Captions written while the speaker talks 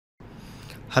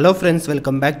Hello friends,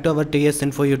 welcome back to our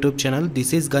Tsinfo YouTube channel.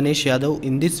 This is Ganesh Yadav.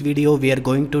 In this video, we are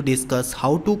going to discuss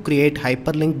how to create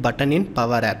hyperlink button in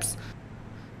PowerApps.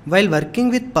 While working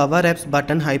with PowerApps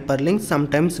button hyperlink,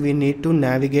 sometimes we need to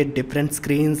navigate different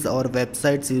screens or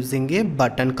websites using a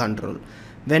button control.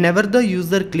 Whenever the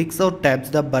user clicks or taps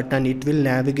the button, it will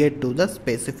navigate to the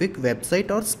specific website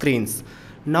or screens.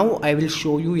 Now I will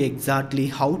show you exactly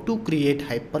how to create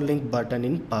hyperlink button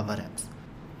in PowerApps.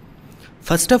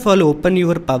 First of all, open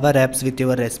your PowerApps with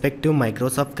your respective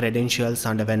Microsoft credentials,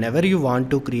 and whenever you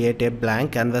want to create a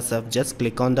blank canvas app, just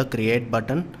click on the create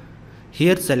button.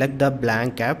 Here select the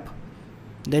blank app,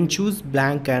 then choose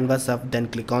blank canvas app, then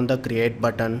click on the create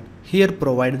button. Here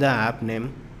provide the app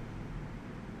name.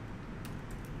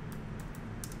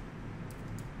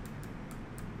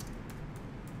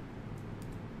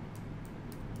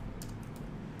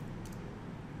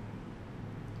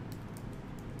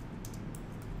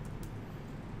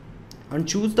 And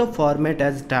choose the format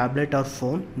as tablet or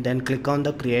phone, then click on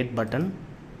the create button.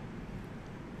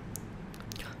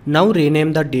 Now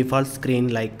rename the default screen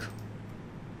like.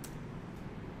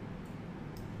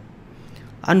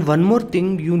 And one more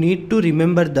thing, you need to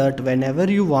remember that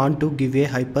whenever you want to give a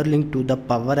hyperlink to the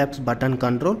PowerApps button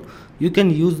control, you can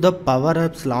use the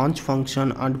PowerApps launch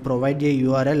function and provide a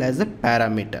URL as a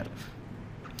parameter.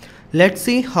 Let's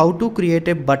see how to create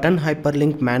a button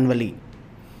hyperlink manually.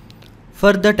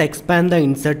 For that, expand the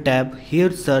insert tab. Here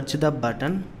search the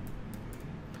button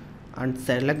and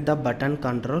select the button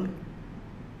control.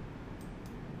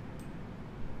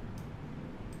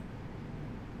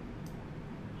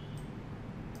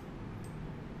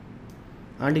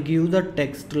 And give the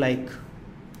text like.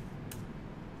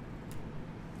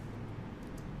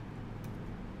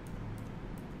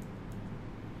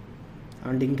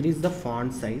 And increase the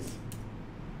font size.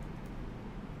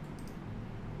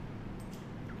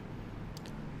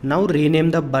 Now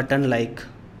rename the button like.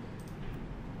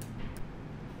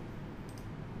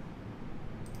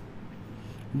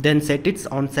 Then set its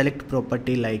on select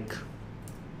property like.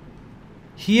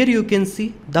 Here you can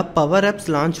see the PowerApps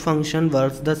launch function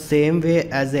works the same way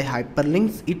as a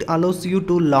hyperlinks. It allows you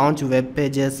to launch web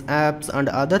pages, apps and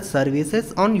other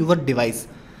services on your device.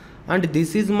 And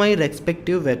this is my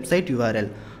respective website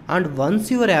URL. And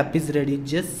once your app is ready,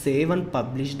 just save and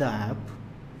publish the app.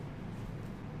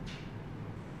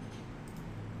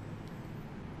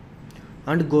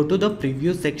 And go to the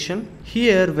preview section.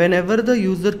 Here, whenever the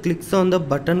user clicks on the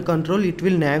button control, it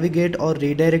will navigate or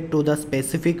redirect to the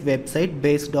specific website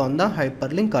based on the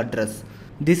hyperlink address.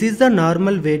 This is the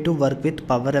normal way to work with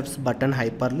PowerApps button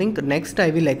hyperlink. Next, I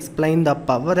will explain the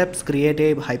PowerApps create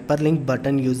a hyperlink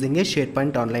button using a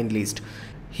SharePoint online list.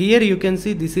 Here you can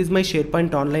see this is my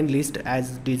SharePoint online list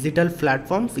as digital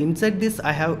platforms. Inside this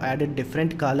I have added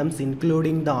different columns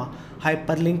including the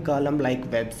hyperlink column like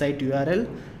website URL.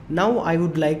 Now I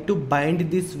would like to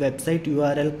bind this website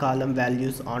URL column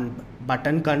values on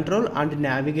button control and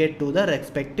navigate to the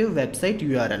respective website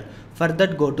URL. For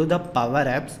that, go to the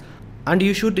PowerApps, and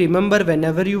you should remember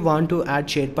whenever you want to add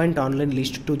SharePoint online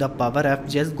list to the PowerApp,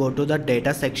 just go to the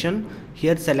data section.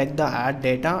 Here select the add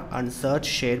data and search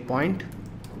SharePoint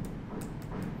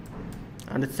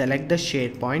and select the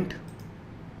SharePoint.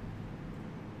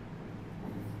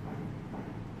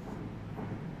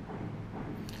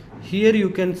 Here you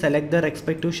can select the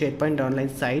respective SharePoint online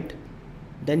site,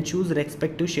 then choose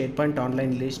respective SharePoint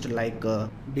online list like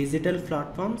digital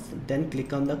platforms, then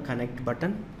click on the connect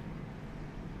button.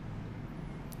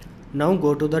 Now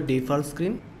go to the default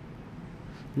screen.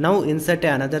 Now insert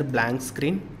another blank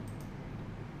screen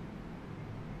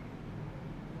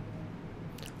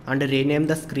and rename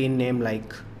the screen name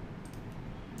like.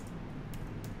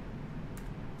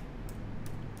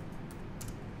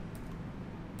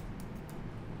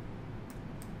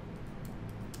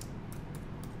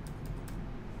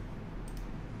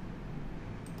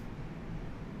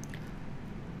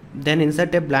 Then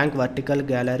insert a blank vertical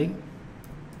gallery.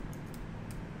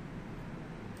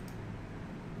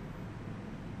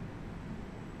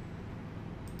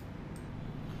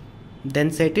 Then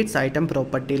set its item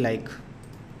property like.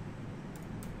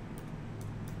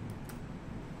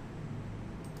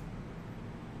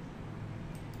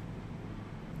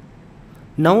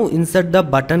 Now insert the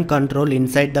button control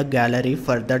inside the gallery.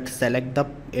 For that, select the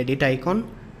edit icon.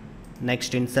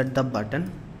 Next, insert the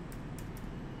button.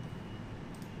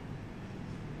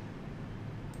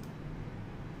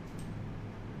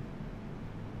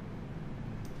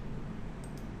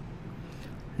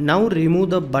 Now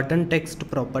remove the button text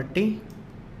property.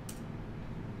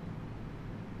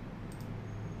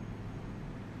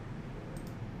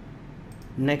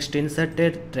 Next, insert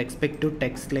a respective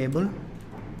text label.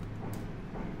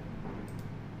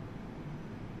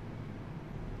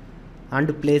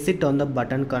 and place it on the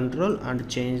button control and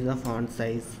change the font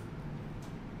size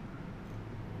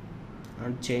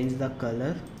and change the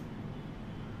color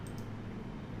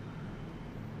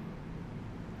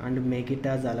and make it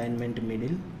as alignment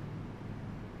middle.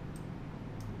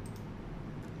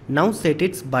 Now set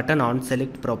its button on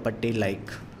select property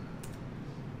like.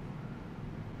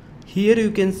 Here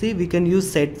you can see we can use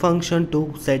set function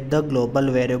to set the global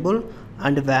variable,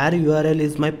 and where URL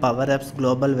is my PowerApps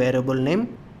global variable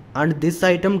name, and this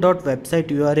item.website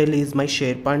URL is my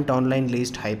SharePoint online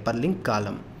list hyperlink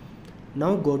column.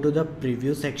 Now go to the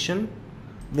preview section.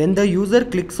 When the user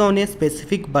clicks on a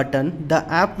specific button, the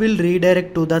app will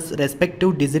redirect to the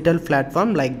respective digital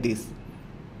platform like this.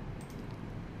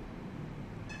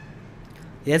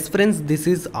 Yes friends, this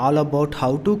is all about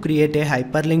how to create a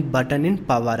hyperlink button in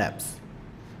PowerApps.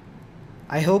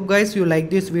 I hope guys you like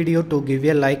this video. To give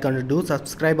a like and do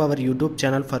subscribe our YouTube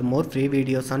channel for more free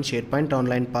videos on SharePoint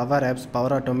Online, PowerApps, Power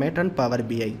Automate and Power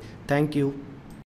BI. Thank you.